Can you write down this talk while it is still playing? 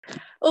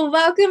Well,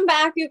 welcome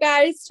back, you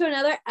guys, to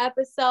another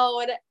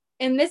episode.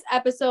 In this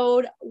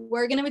episode,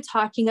 we're going to be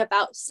talking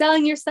about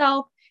selling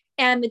yourself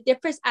and the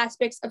different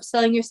aspects of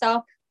selling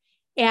yourself.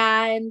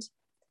 And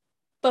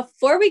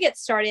before we get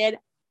started,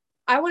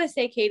 I want to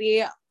say,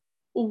 Katie,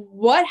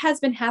 what has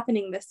been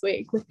happening this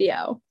week with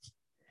you?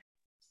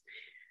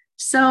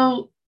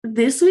 So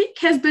this week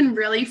has been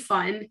really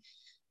fun.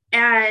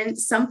 And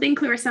something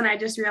Clarissa and I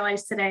just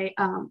realized today,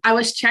 I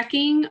was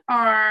checking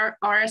our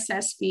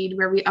RSS feed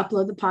where we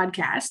upload the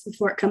podcast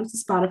before it comes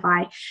to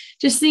Spotify,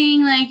 just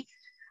seeing like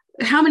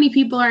how many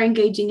people are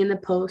engaging in the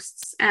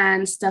posts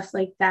and stuff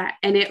like that.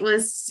 And it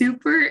was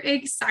super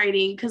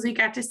exciting because we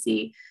got to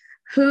see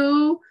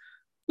who,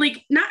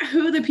 like, not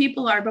who the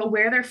people are, but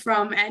where they're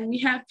from. And we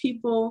have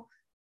people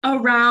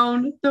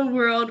around the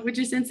world, which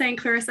is insane.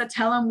 Clarissa,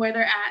 tell them where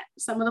they're at,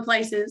 some of the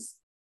places.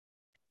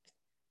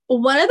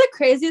 One of the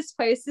craziest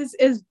places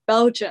is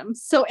Belgium.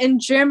 So in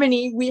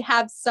Germany, we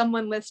have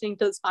someone listening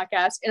to this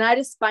podcast, and I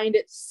just find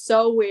it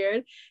so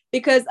weird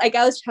because, like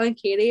I was telling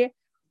Katie,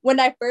 when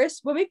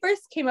we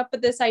first came up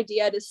with this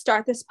idea to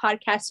start this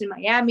podcast in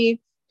Miami,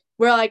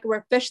 we're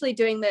officially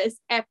doing this.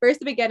 At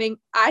first, the beginning,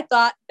 I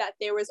thought that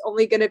there was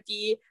only going to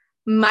be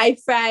my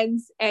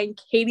friends and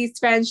Katie's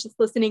friends just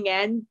listening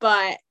in,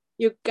 but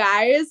you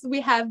guys,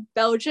 we have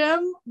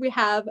Belgium, we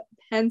have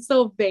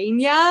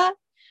Pennsylvania,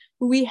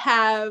 we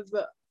have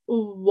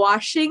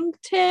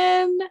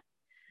Washington,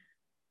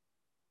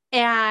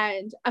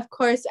 and of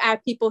course I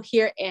have people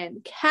here in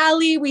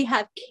Cali, we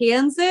have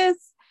Kansas.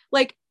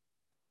 Like,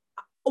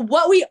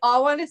 what we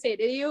all want to say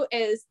to you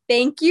is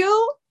thank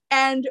you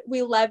and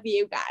we love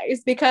you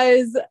guys,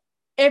 because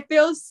it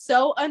feels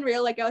so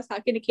unreal, like I was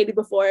talking to Katie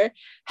before,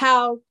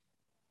 how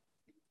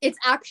it's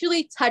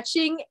actually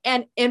touching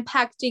and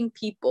impacting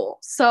people.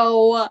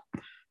 So, oh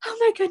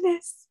my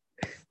goodness.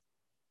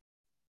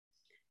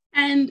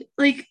 And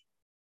like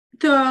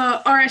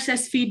the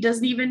RSS feed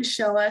doesn't even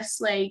show us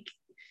like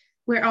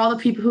where all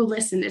the people who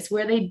listen, it's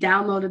where they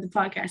downloaded the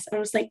podcast. I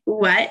was like,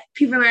 what?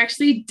 People are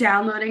actually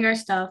downloading our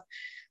stuff,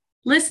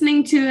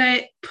 listening to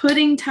it,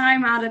 putting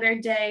time out of their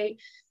day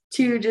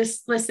to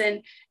just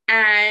listen.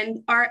 And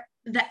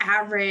the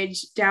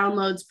average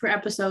downloads per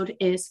episode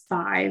is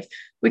 5,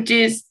 which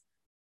is,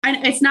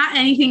 and it's not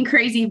anything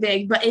crazy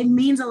big, but it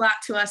means a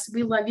lot to us.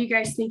 We love you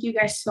guys. Thank you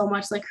guys so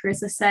much. Like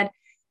Carissa said,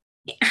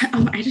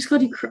 I just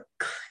called you,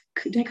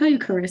 did I call you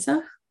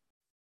Carissa?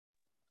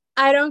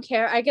 I don't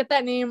care. I get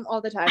that name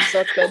all the time,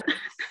 so it's good.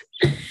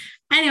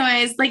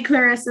 Anyways, like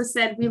Clarissa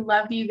said, we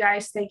love you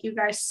guys. Thank you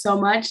guys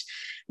so much.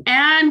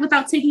 And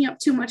without taking up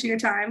too much of your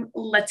time,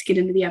 let's get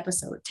into the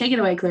episode. Take it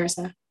away,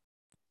 Clarissa.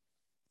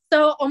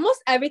 So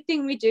almost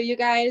everything we do, you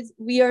guys,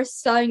 we are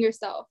selling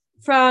yourself.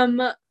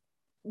 From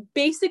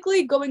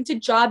basically going to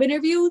job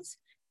interviews,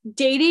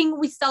 dating,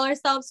 we sell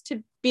ourselves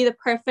to be the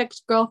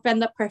perfect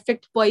girlfriend, the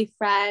perfect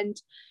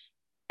boyfriend,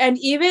 and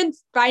even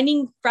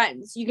finding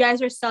friends. You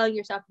guys are selling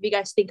yourself if you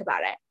guys think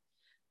about it.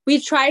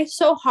 We try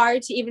so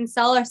hard to even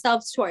sell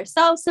ourselves to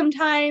ourselves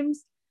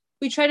sometimes.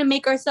 We try to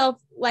make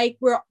ourselves like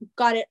we're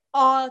got it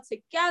all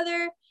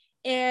together.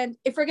 And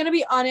if we're going to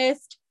be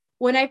honest,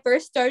 when I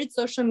first started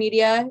social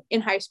media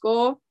in high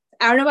school,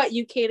 I don't know about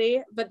you,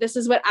 Katie, but this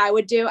is what I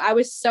would do. I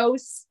was so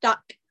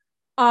stuck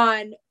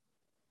on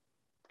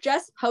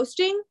just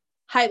posting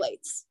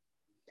highlights,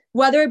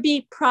 whether it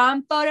be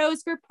prom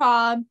photos for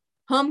prom,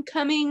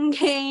 homecoming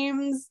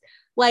games,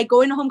 like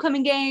going to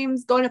homecoming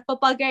games, going to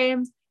football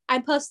games.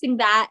 I'm posting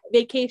that,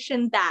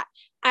 vacation that.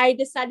 I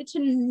decided to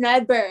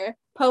never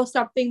post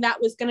something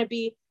that was going to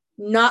be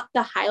not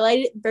the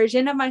highlighted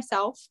version of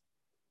myself,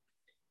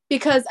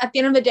 because at the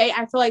end of the day,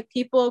 I feel like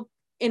people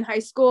in high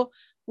school,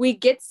 we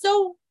get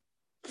so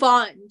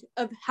fond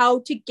of how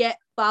to get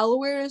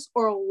followers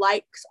or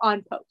likes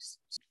on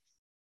posts.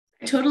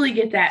 I totally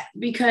get that,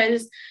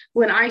 because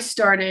when I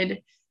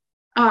started,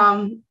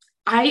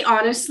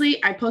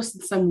 I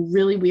posted some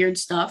really weird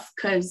stuff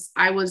because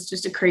I was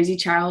just a crazy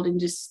child and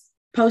just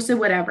posted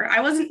whatever.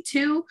 I wasn't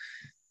too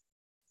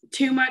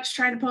much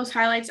trying to post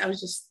highlights. I was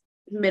just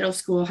middle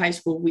school, high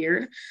school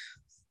weird.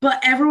 But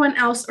everyone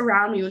else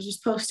around me was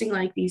just posting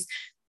like these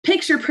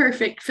picture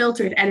perfect,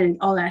 filtered, edited,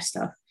 all that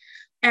stuff.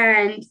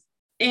 And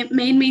it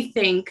made me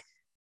think,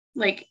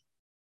 like,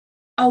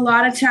 a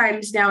lot of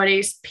times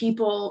nowadays,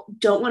 people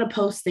don't want to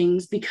post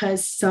things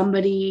because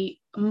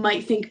somebody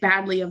might think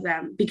badly of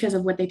them because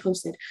of what they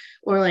posted,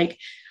 or like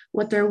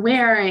what they're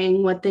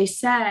wearing, what they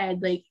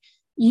said. Like,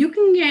 you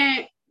can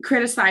get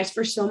criticized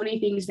for so many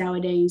things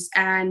nowadays,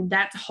 and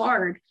that's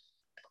hard.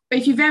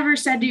 If you've ever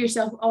said to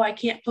yourself, oh, I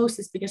can't post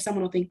this because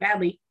someone will think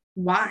badly,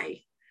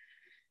 why?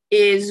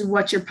 Is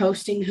what you're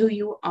posting who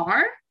you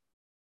are?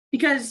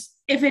 Because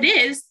if it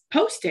is,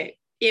 post it.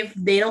 If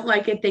they don't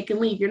like it, they can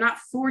leave. You're not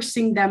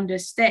forcing them to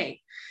stay.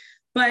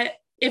 But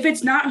if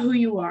it's not who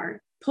you are,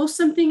 post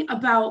something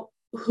about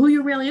who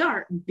you really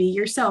are. Be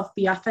yourself,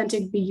 be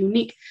authentic, be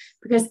unique.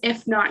 Because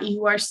if not,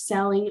 you are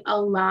selling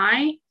a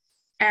lie.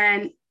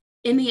 And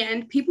in the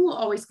end, people will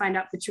always find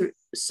out the truth.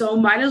 So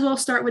might as well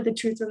start with the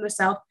truth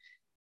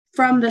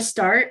from the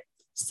start,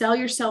 sell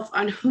yourself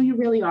on who you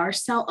really are,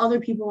 sell other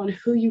people on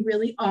who you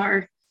really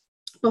are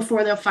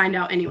before they'll find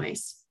out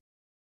anyways.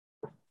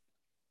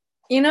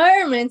 You know,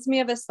 it reminds me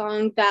of a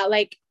song that,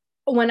 like,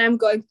 when I'm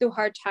going through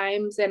hard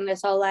times and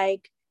it's all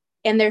like,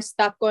 and there's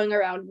stuff going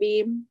around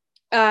me.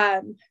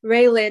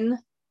 Raylan,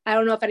 I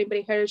don't know if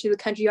anybody heard her. She's a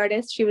country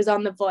artist. She was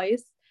on The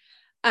Voice.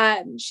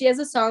 She has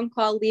a song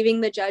called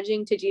Leaving the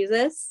Judging to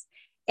Jesus.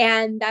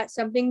 And that's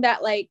something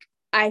that, like,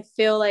 I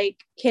feel like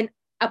can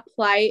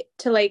apply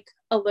to, like,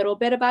 a little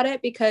bit about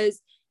it,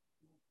 because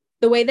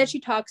the way that she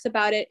talks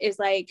about it is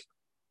like,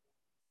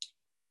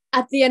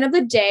 at the end of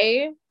the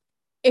day,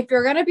 if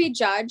you're going to be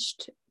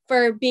judged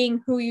for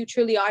being who you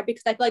truly are,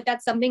 because I feel like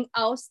that's something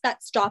else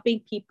that's stopping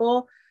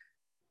people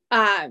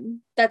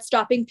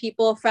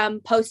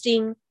from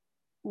posting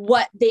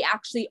what they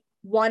actually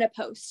want to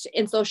post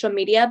in social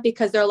media,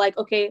 because they're like,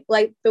 okay,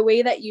 like the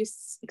way that you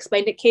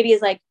explained it, Katie,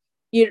 is like,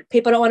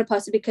 people don't want to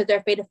post it because they're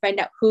afraid to find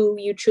out who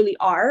you truly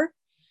are.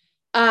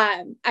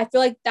 I feel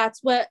like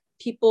that's what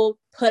people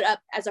put up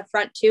as a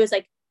front too, is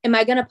like, am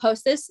I going to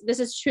post this? This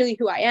is truly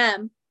who I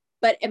am.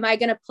 But am I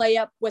going to play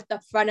up with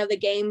the front of the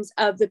games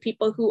of the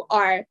people who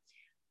are,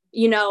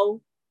 you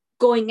know,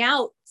 going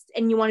out,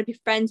 and you want to be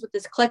friends with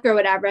this clique or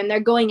whatever, and they're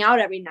going out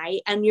every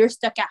night, and you're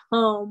stuck at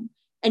home,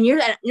 and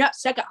you're not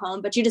stuck at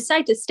home, but you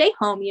decide to stay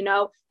home, you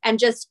know, and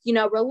just, you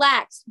know,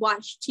 relax,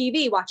 watch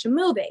TV, watch a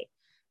movie,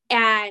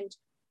 and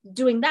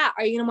doing that.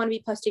 Are you going to want to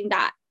be posting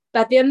that?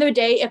 But at the end of the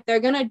day, if they're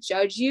going to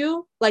judge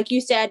you, like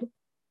you said,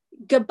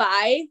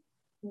 goodbye,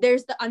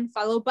 there's the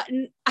unfollow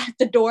button at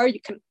the door.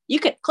 You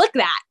can click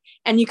that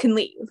and you can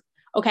leave.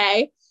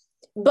 Okay.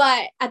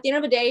 But at the end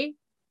of the day,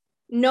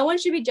 no one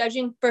should be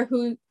judging for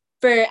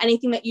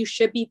anything that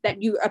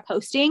you are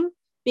posting,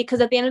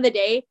 because at the end of the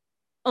day,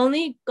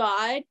 only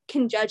God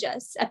can judge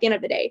us at the end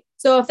of the day.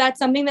 So if that's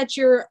something that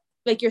you're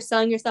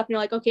selling yourself, and you're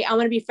like, okay, I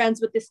want to be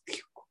friends with this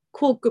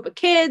cool group of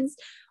kids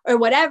or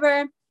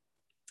whatever,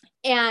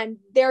 and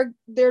they're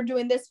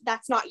doing this,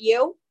 that's not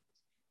you.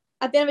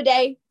 At the end of the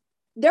day,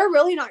 they're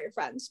really not your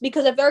friends,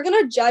 because if they're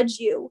going to judge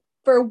you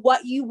for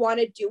what you want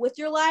to do with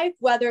your life,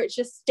 whether it's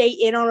just stay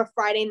in on a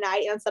Friday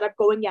night instead of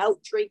going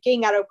out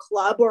drinking at a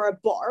club or a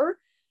bar,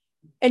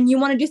 and you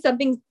want to do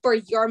something for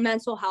your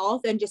mental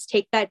health and just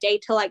take that day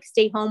to like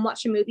stay home,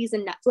 watch movies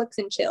and Netflix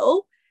and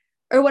chill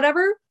or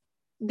whatever,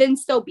 then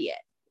so be it.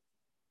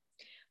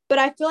 But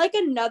I feel like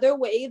another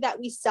way that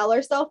we sell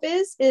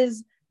ourselves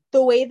is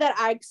the way that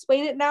I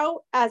explain it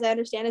now, as I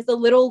understand, is the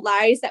little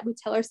lies that we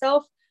tell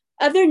ourselves.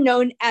 They're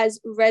known as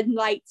red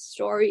light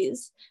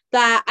stories,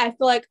 that I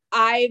feel like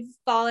I've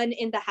fallen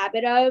in the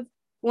habit of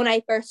when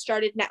I first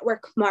started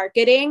network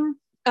marketing,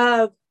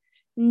 of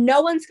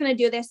no one's going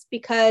to do this,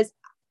 because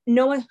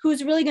no one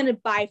who's really going to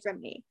buy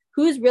from me,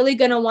 who's really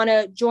going to want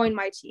to join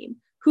my team,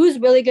 who's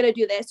really going to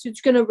do this,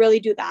 who's going to really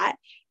do that.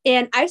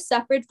 And I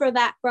suffered for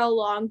that for a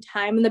long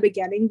time in the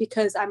beginning,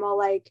 because I'm all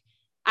like,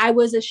 I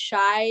was a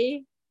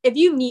shy, if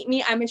you meet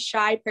me, I'm a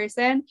shy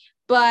person.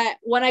 But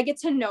when I get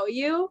to know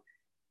you,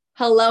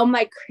 hello,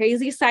 my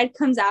crazy side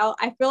comes out.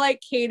 I feel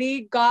like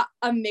Katie got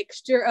a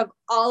mixture of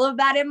all of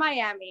that in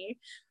Miami,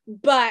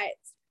 but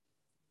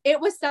it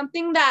was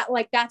something that,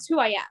 like, that's who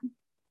I am.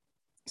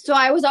 So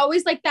I was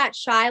always like that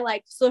shy,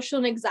 like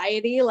social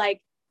anxiety.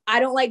 Like, I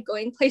don't like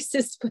going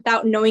places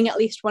without knowing at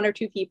least one or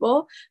two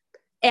people.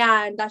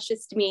 And that's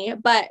just me.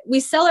 But we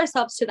sell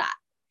ourselves to that.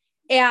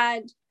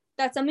 And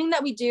that's something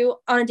that we do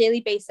on a daily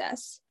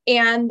basis.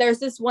 And there's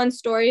this one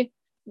story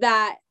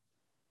that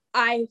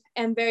I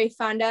am very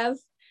fond of.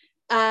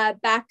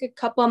 Back a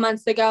couple of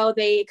months ago,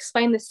 they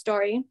explained this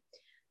story.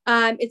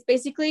 It's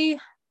basically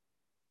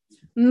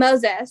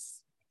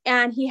Moses,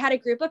 and he had a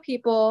group of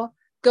people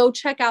go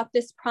check out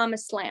this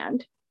promised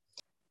land.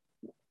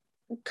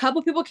 A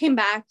couple people came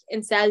back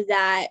and said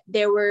that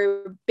there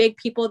were big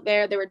people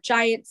there were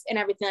giants and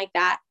everything like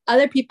that.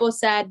 Other people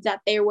said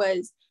that there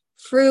was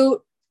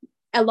fruit,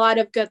 a lot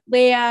of good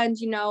land,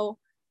 you know,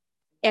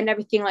 and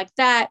everything like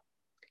that.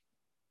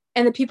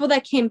 And the people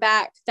that came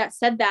back that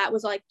said that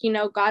was like, you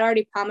know, God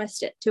already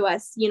promised it to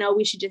us. You know,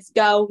 we should just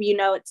go. You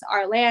know, it's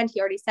our land. He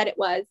already said it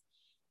was.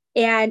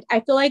 And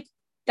I feel like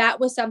that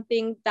was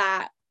something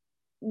that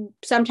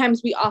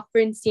sometimes we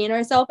often see in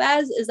ourselves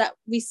as, is that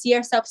we see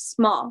ourselves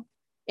small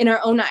in our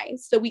own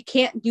eyes. So we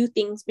can't do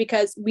things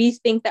because we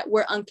think that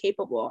we're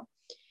incapable.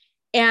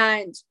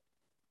 And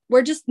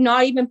we're just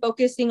not even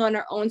focusing on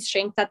our own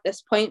strength at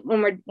this point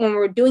when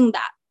we're doing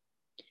that.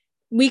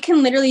 We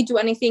can literally do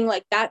anything.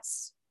 Like,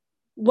 that's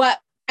what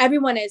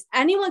everyone is.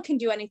 Anyone can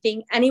do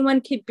anything.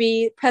 Anyone could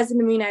be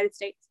president of the United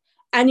States.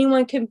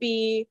 Anyone can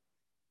be,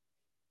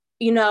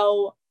 you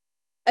know,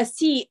 a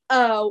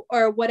CEO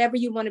or whatever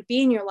you want to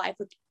be in your life.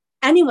 Like,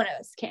 any one of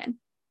us can.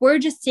 We're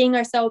just seeing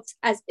ourselves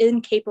as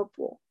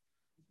incapable.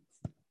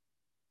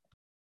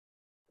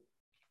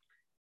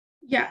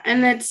 Yeah,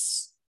 and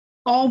that's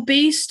all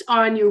based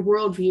on your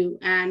worldview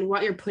and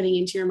what you're putting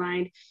into your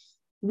mind.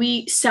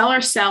 We sell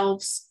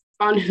ourselves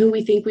on who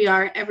we think we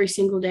are every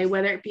single day,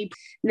 whether it be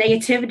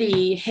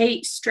negativity,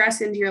 hate, stress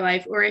into your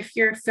life, or if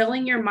you're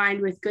filling your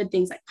mind with good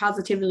things like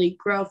positivity,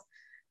 growth,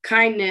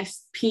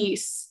 kindness,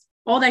 peace,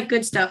 all that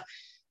good stuff.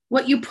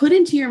 What you put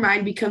into your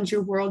mind becomes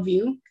your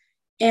worldview,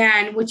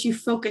 and what you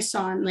focus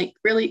on like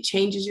really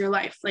changes your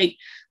life. Like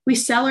we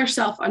sell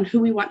ourselves on who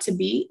we want to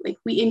be. Like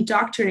we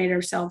indoctrinate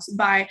ourselves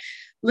by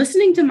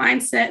listening to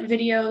mindset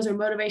videos or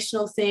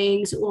motivational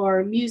things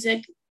or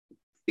music.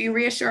 We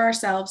reassure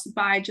ourselves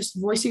by just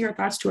voicing our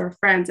thoughts to our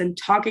friends and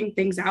talking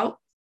things out.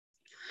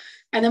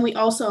 And then we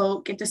also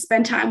get to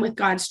spend time with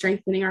God,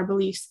 strengthening our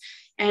beliefs.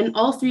 And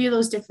all three of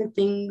those different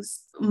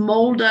things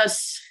mold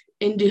us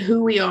into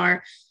who we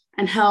are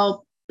and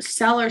help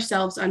sell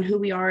ourselves on who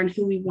we are and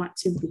who we want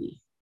to be.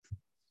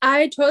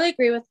 I totally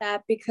agree with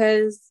that,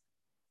 because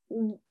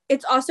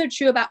it's also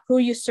true about who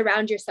you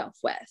surround yourself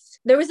with.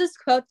 There was this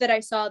quote that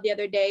I saw the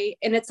other day,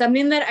 and it's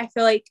something that I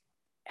feel like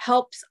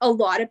helps a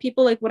lot of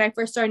people. Like when I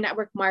first started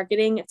network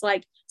marketing, it's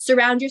like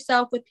surround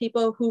yourself with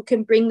people who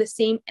can bring the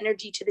same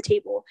energy to the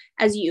table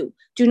as you.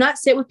 Do not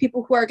sit with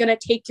people who are going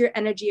to take your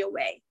energy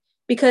away,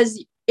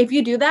 because if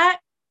you do that,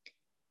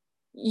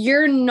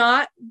 you're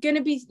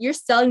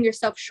selling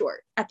yourself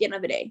short at the end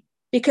of the day.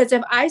 Because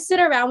if I sit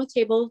around with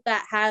tables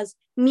that has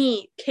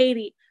me,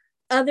 Katie,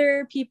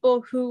 other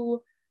people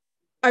who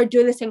are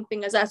doing the same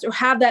thing as us or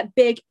have that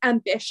big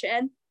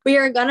ambition, we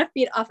are going to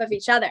feed off of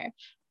each other.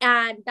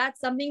 And that's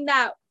something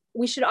that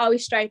we should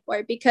always strive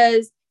for,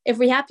 because if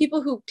we have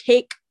people who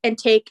take and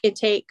take and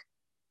take,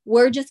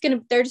 they're just going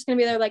to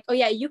be there like, oh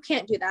yeah, you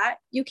can't do that.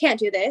 You can't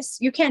do this.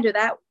 You can't do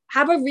that.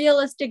 Have a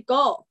realistic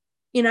goal,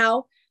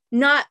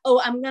 not, oh,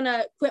 I'm going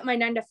to quit my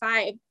 9 to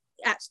 5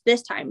 at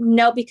this time.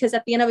 No, because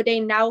at the end of the day,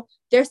 now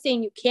they're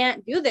saying you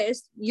can't do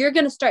this. You're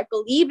going to start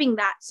believing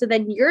that. So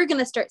then you're going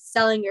to start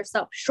selling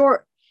yourself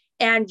short,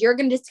 and you're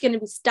just going to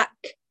be stuck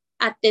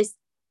at this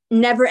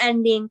never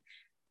ending,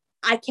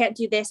 I can't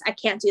do this, I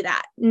can't do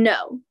that.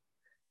 No,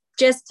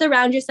 just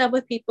surround yourself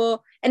with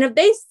people. And if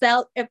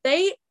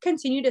they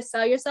continue to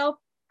sell yourself,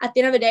 at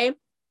the end of the day,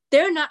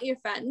 they're not your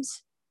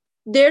friends.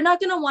 They're not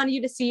going to want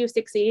you to see you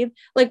succeed.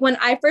 Like when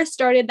I first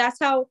started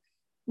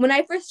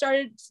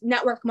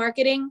network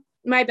marketing,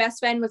 my best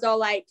friend was all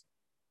like,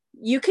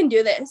 you can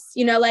do this,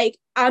 like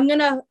I'm going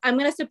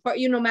to support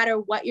you no matter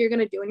what you're going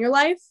to do in your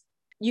life.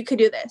 You could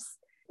do this.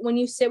 When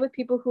you sit with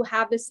people who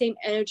have the same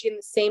energy and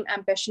the same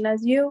ambition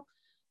as you,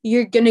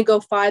 you're going to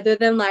go farther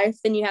than life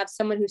than you have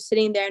someone who's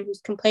sitting there and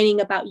who's complaining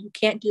about, you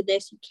can't do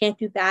this, you can't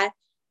do that.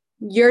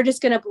 You're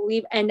just going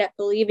to end up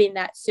believing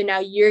that. So now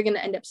you're going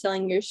to end up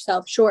selling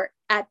yourself short.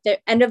 At the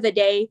end of the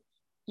day,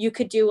 you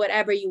could do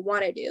whatever you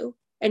want to do.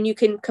 And you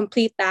can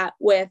complete that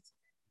with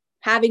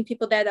having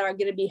people there that are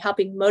going to be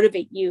helping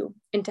motivate you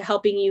into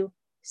helping you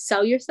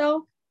sell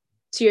yourself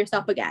to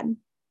yourself again.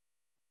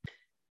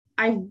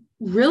 I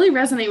really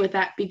resonate with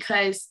that,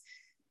 because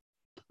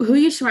who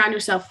you surround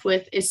yourself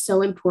with is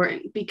so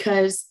important.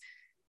 Because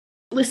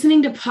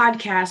listening to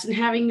podcasts and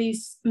having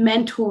these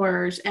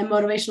mentors and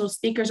motivational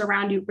speakers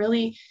around you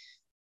really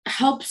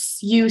helps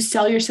you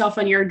sell yourself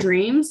on your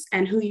dreams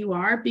and who you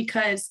are,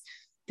 because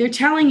they're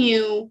telling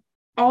you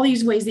all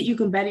these ways that you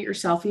can better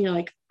yourself. And you're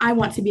like, I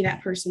want to be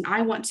that person.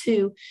 I want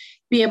to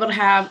be able to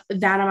have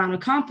that amount of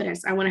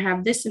confidence. I want to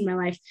have this in my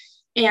life.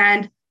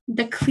 And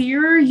the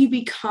clearer you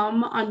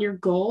become on your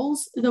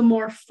goals, the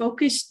more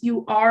focused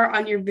you are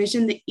on your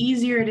vision, the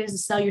easier it is to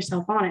sell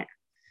yourself on it.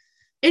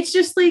 It's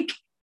just like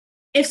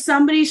if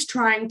somebody's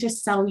trying to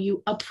sell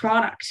you a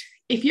product,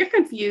 if you're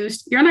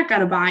confused, you're not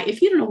going to buy.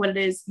 If you don't know what it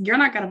is, you're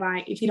not going to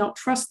buy. If you don't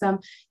trust them,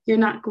 you're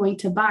not going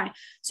to buy.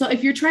 So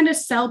if you're trying to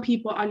sell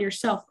people on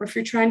yourself, or if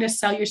you're trying to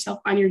sell yourself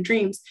on your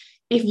dreams,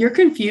 if you're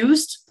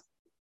confused,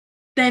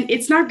 then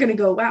it's not going to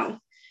go well.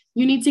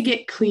 You need to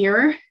get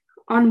clear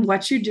on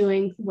what you're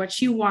doing, what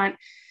you want,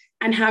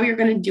 and how you're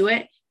going to do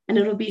it. And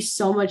it'll be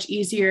so much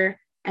easier,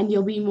 and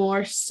you'll be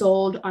more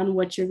sold on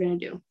what you're going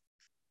to do.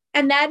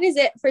 And that is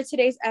it for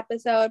today's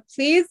episode.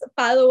 Please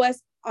follow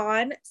us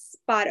on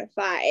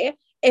Spotify.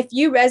 If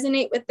you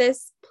resonate with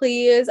this,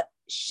 please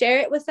share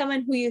it with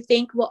someone who you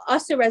think will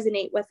also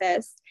resonate with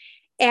us.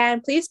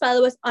 And please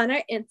follow us on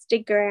our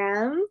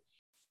Instagram.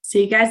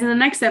 See you guys in the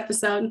next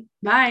episode.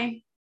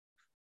 Bye.